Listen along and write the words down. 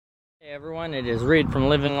Hey everyone, it is Reed from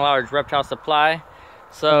Living Large Reptile Supply.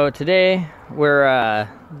 So today we're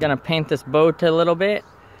gonna paint this boat a little bit.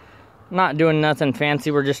 Not doing nothing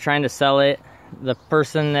fancy, we're just trying to sell it. The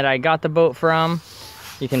person that I got the boat from,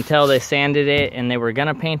 you can tell they sanded it and they were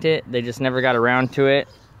gonna paint it. They just never got around to it.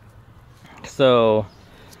 So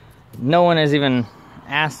no one has even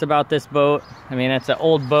asked about this boat. I mean, it's an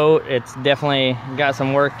old boat. It's definitely got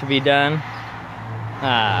some work to be done.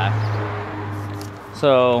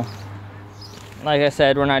 So like I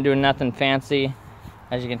said, we're not doing nothing fancy.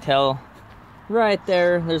 As you can tell right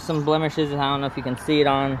there's some blemishes. I don't know if you can see it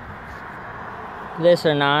on this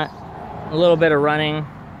or not. A little bit of running.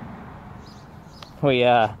 We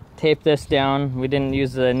taped this down. We didn't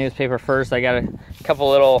use the newspaper first. I got a couple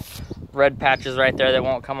little red patches right there that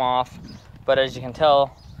won't come off. But as you can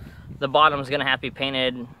tell, the bottom's gonna have to be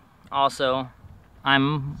painted also.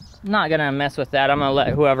 I'm not gonna mess with that. I'm gonna let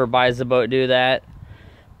whoever buys the boat do that.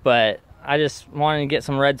 But I just wanted to get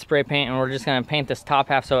some red spray paint, and we're just gonna paint this top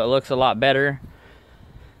half so it looks a lot better.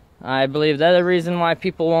 I believe the other reason why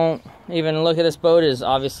people won't even look at this boat is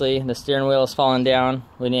obviously the steering wheel is falling down.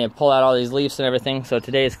 We need to pull out all these leaves and everything. So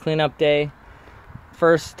today is cleanup day.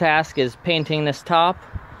 First task is painting this top.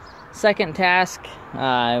 Second task,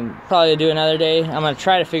 probably do another day. I'm gonna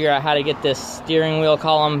try to figure out how to get this steering wheel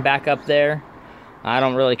column back up there. I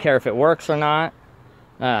don't really care if it works or not.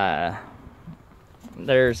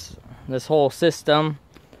 There's this whole system,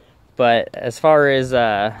 but as far as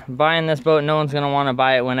buying this boat, no one's gonna want to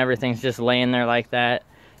buy it when everything's just laying there like that.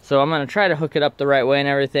 So I'm gonna try to hook it up the right way and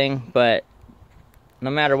everything, but no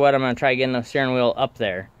matter what, I'm gonna try getting the steering wheel up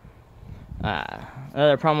there.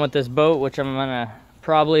 Another problem with this boat, which I'm gonna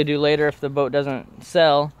probably do later if the boat doesn't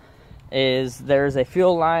sell, is there's a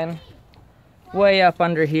fuel line way up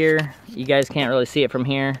under here. You guys can't really see it from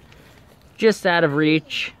here, just out of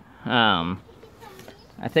reach.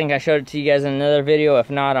 I think I showed it to you guys in another video.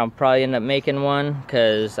 If not, I'll probably end up making one,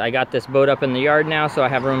 because I got this boat up in the yard now, so I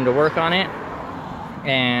have room to work on it.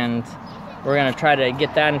 And we're gonna try to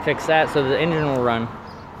get that and fix that so the engine will run.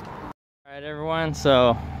 Alright everyone,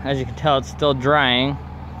 so as you can tell, it's still drying.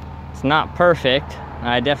 It's not perfect.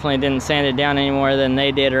 I definitely didn't sand it down any more than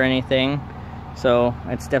they did or anything. So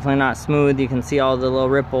it's definitely not smooth. You can see all the little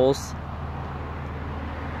ripples.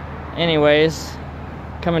 Anyways,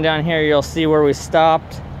 coming down here, you'll see where we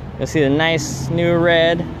stopped. You'll see the nice new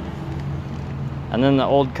red and then the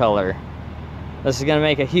old color. This is gonna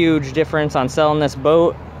make a huge difference on selling this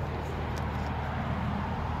boat.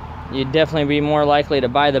 You'd definitely be more likely to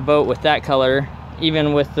buy the boat with that color,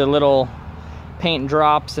 even with the little paint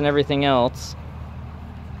drops and everything else.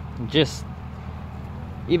 Just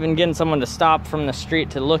even getting someone to stop from the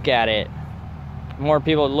street to look at it. More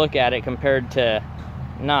people look at it compared to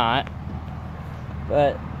not.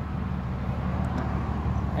 But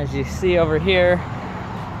as you see over here,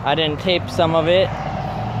 I didn't tape some of it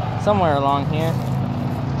somewhere along here.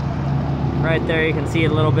 Right there you can see a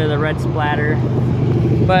little bit of the red splatter.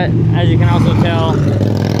 But as you can also tell,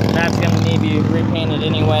 that's going to need to be repainted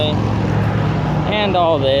anyway. And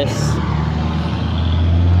all this.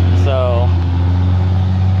 So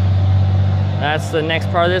that's the next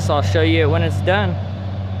part of this. I'll show you it when it's done.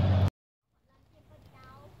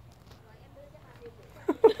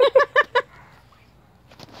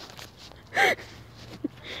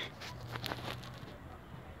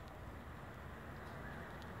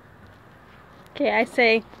 Okay, I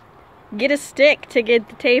say, get a stick to get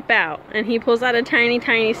the tape out, and he pulls out a tiny,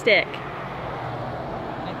 tiny stick. It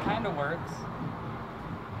kind of works.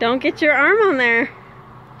 Don't get your arm on there.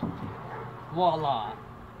 Voila.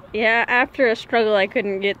 Yeah, after a struggle, I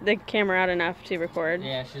couldn't get the camera out enough to record.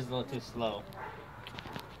 Yeah, she's a little too slow.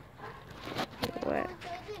 What?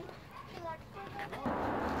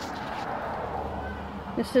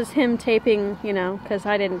 This is him taping, you know, because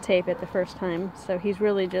I didn't tape it the first time. So he's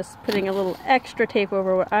really just putting a little extra tape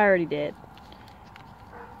over what I already did.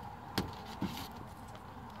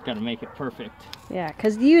 Gotta make it perfect. Yeah,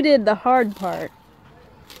 because you did the hard part.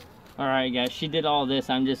 Alright guys, she did all this.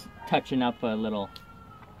 I'm just touching up a little.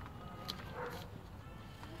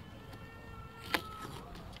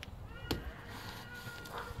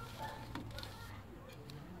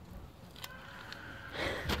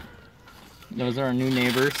 Those are our new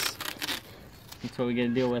neighbors. That's what we get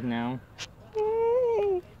to deal with now.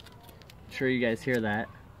 Yay. I'm sure you guys hear that.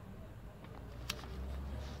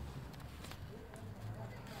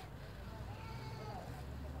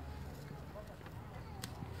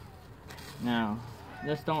 Now,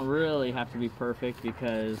 this don't really have to be perfect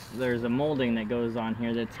because there's a molding that goes on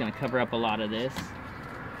here that's going to cover up a lot of this.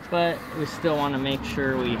 but we still want to make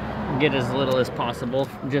sure we get as little as possible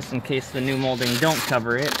just in case the new molding don't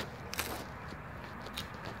cover it.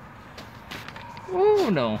 Oh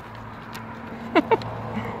no.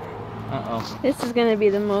 Uh-oh. This is gonna be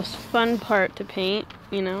the most fun part to paint,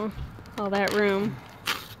 you know, all that room.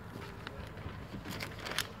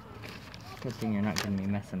 Good thing you're not gonna be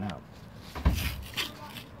messing up.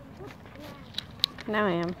 Now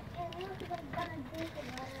I am.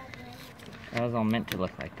 That was all meant to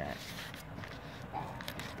look like that.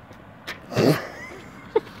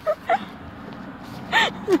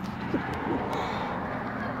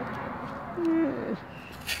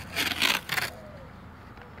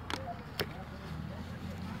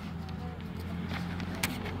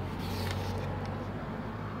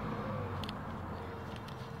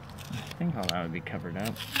 I think all that would be covered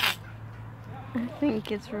up. I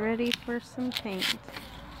think it's ready for some paint.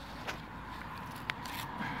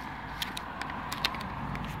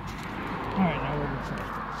 Alright, now where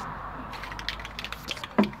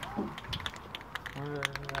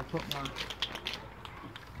did I put one?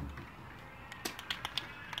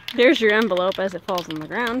 There's your envelope as it falls on the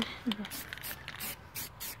ground. I'm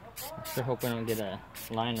still hoping we'll get a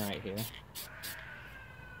line right here.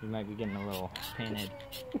 You might be getting a little painted.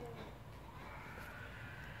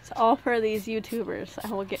 It's all for these YouTubers. I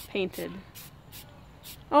will get painted.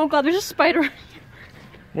 Oh god, there's a spider.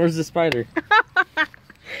 Where's the spider?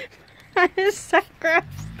 That is so gross.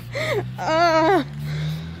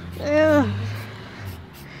 Ew.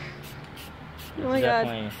 Oh my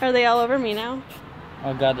Definitely. god. Are they all over me now?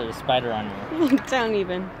 Oh god, there's a spider on you. Don't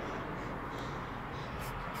even.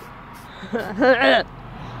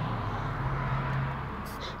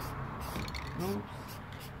 Oops.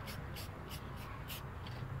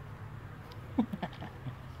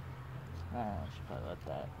 Oh, I should probably let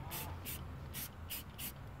that.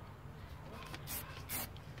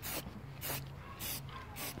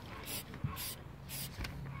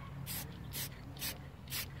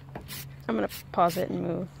 I'm gonna pause it and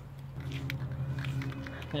move.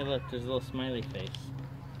 Hey look, there's a little smiley face.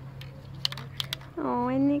 Oh,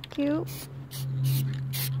 isn't it cute?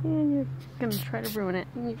 And you're gonna try to ruin it.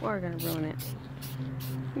 You are gonna ruin it.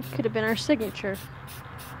 It could have been our signature.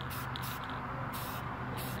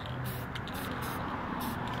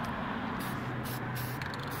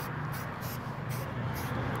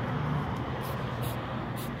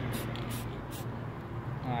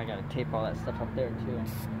 Oh, I gotta tape all that stuff up there too.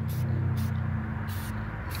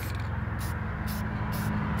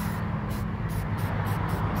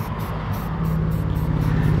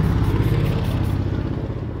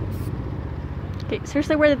 Okay,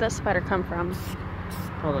 seriously, where did that spider come from?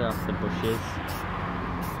 Probably off the bushes.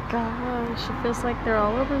 Gosh, it feels like they're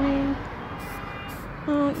all over me.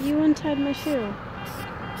 Oh, you untied my shoe.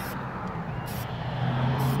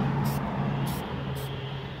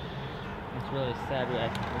 It's really sad. We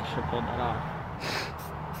should have pulled that off.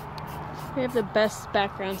 We have the best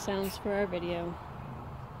background sounds for our video.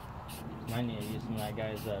 Might need to use some of that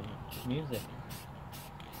guy's music.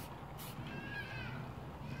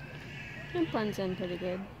 It blends in pretty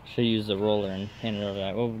good. Should use the roller and paint it over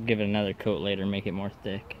that. We'll give it another coat later, make it more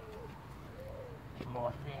thick.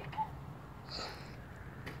 More thick.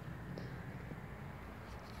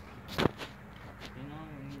 You know,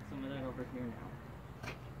 we need some of that over here now.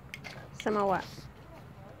 Some of what?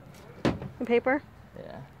 The paper?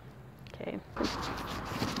 Yeah. Okay.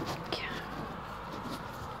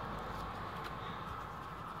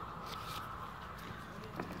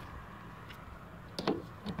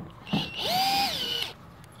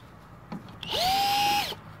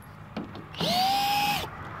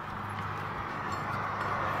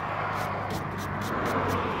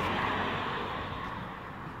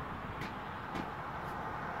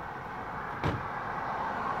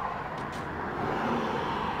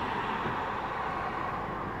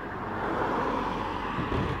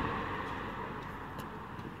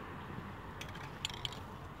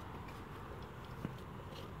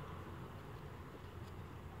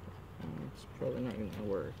 It's probably not going to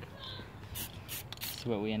work. That's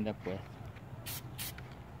what we end up with.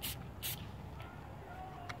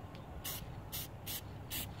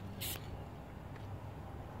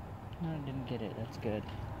 No, I didn't get it. That's good.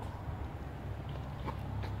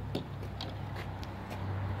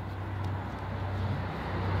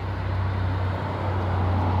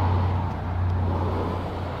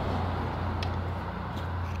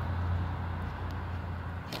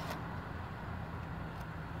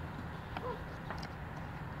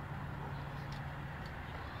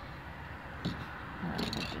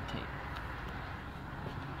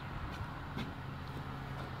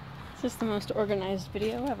 This is the most organized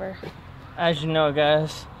video ever. As you know,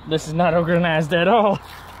 guys, this is not organized at all.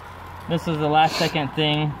 This is the last second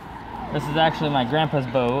thing. This is actually my grandpa's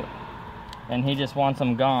boat, and he just wants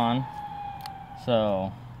them gone.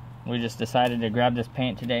 So we just decided to grab this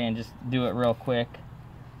paint today and just do it real quick.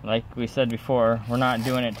 Like we said before, we're not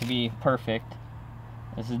doing it to be perfect.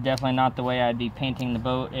 This is definitely not the way I'd be painting the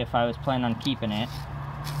boat if I was planning on keeping it.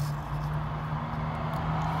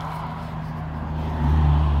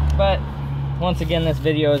 But once again, this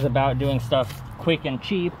video is about doing stuff quick and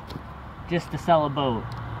cheap just to sell a boat.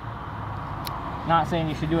 Not saying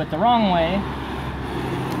you should do it the wrong way,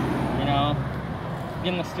 you know,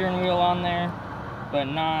 getting the steering wheel on there, but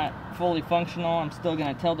not fully functional. I'm still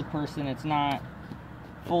gonna tell the person it's not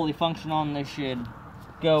fully functional and they should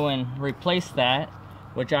go and replace that,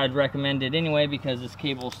 which I'd recommend it anyway because this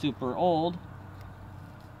cable's super old.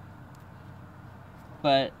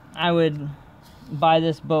 But I would buy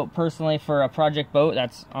this boat personally for a project boat.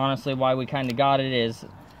 That's honestly why we kind of got it. Is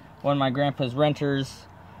one of my grandpa's renters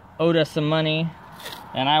owed us some money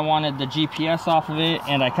and I wanted the GPS off of it,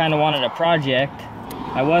 and I kind of wanted a project.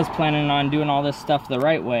 I was planning on doing all this stuff the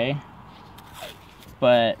right way,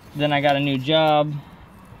 but then I got a new job,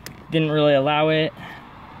 didn't really allow it.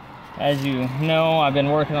 As you know, I've been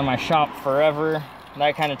working on my shop forever.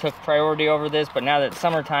 That kind of took priority over this, but now that it's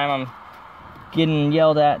summertime, I'm getting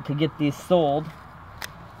yelled at to get these sold.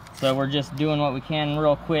 So we're just doing what we can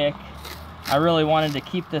real quick. I really wanted to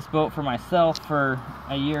keep this boat for myself for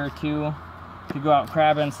a year or two to go out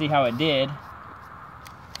crabbing, see how it did.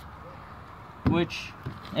 Which,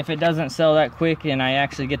 if it doesn't sell that quick and I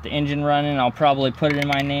actually get the engine running, I'll probably put it in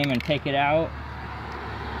my name and take it out.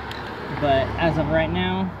 But as of right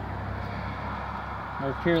now,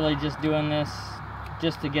 we're purely just doing this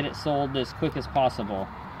just to get it sold as quick as possible.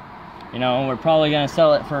 You know, we're probably going to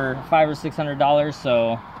sell it for $500 or $600,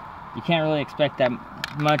 so you can't really expect that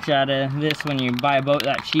much out of this when you buy a boat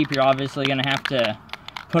that cheap. You're obviously going to have to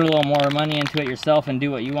put a little more money into it yourself and do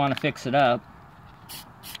what you want to fix it up.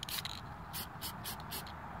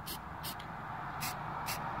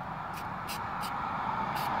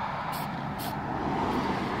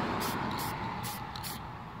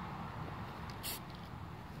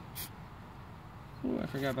 Ooh, I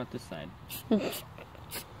forgot about this side.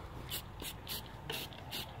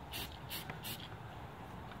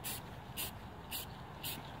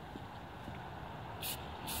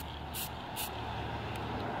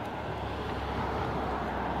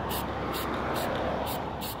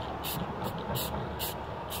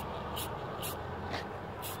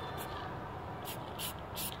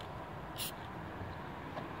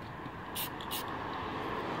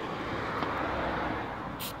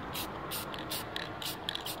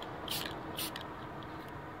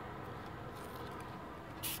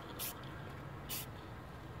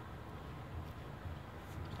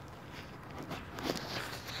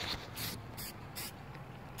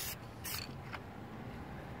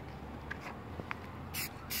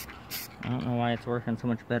 I don't know why it's working so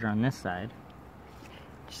much better on this side.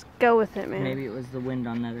 Just go with it, man. Maybe it was the wind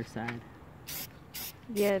on the other side.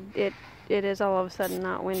 Yeah, it is all of a sudden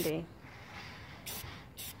not windy.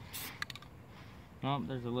 Oh,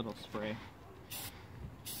 there's a little spray.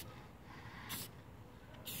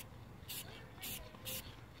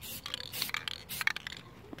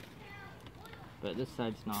 But this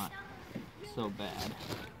side's not so bad.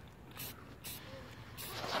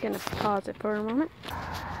 Just gonna pause it for a moment.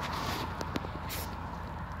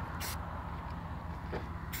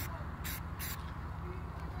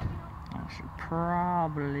 I should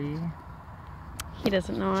probably... He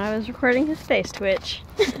doesn't know I was recording his face twitch.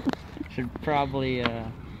 Should probably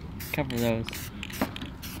cover those.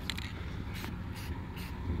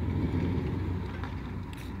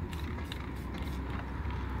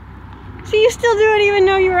 So you still don't even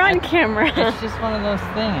know you were on camera. It's just one of those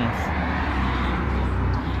things.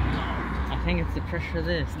 I think it's the pressure of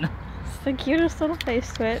this. No. It's the cutest little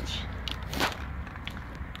face twitch.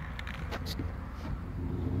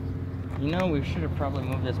 You know, we should have probably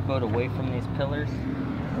moved this boat away from these pillars.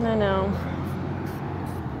 No.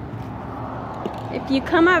 If you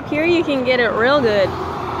come up here, you can get it real good.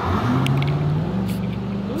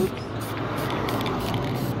 Oops.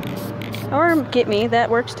 Or get me, that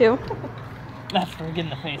works too. That's for getting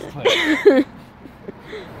the face twitch.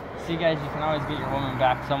 See guys, you can always get your woman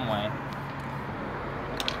back some way.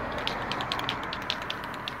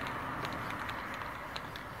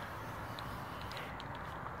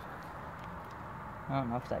 I don't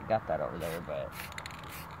know if that got that over there, but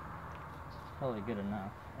probably good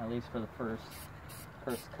enough. At least for the first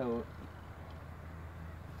coat.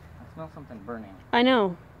 I smell something burning. I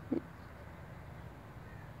know.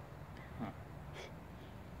 Huh.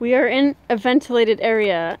 We are in a ventilated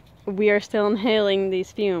area. We are still inhaling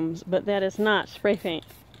these fumes, but that is not spray paint.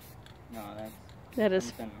 No, That is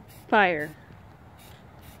something. fire.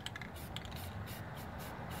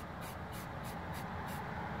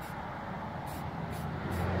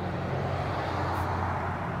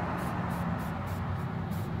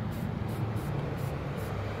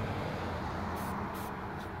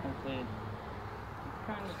 But you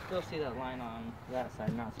kind of still see that line on that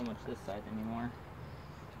side, not so much this side anymore.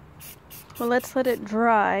 Well, let's let it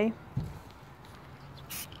dry.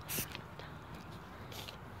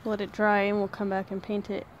 Let it dry and we'll come back and paint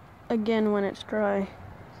it again when it's dry.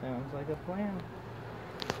 Sounds like a plan.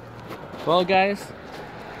 Well, guys,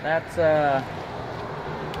 that's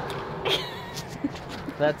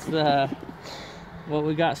what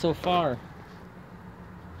we got so far.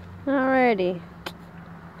 Alrighty.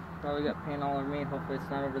 Probably got paint all over me. Hopefully it's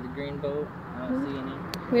not over the green boat. I don't see any.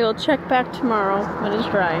 We'll check back tomorrow when it's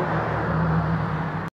dry.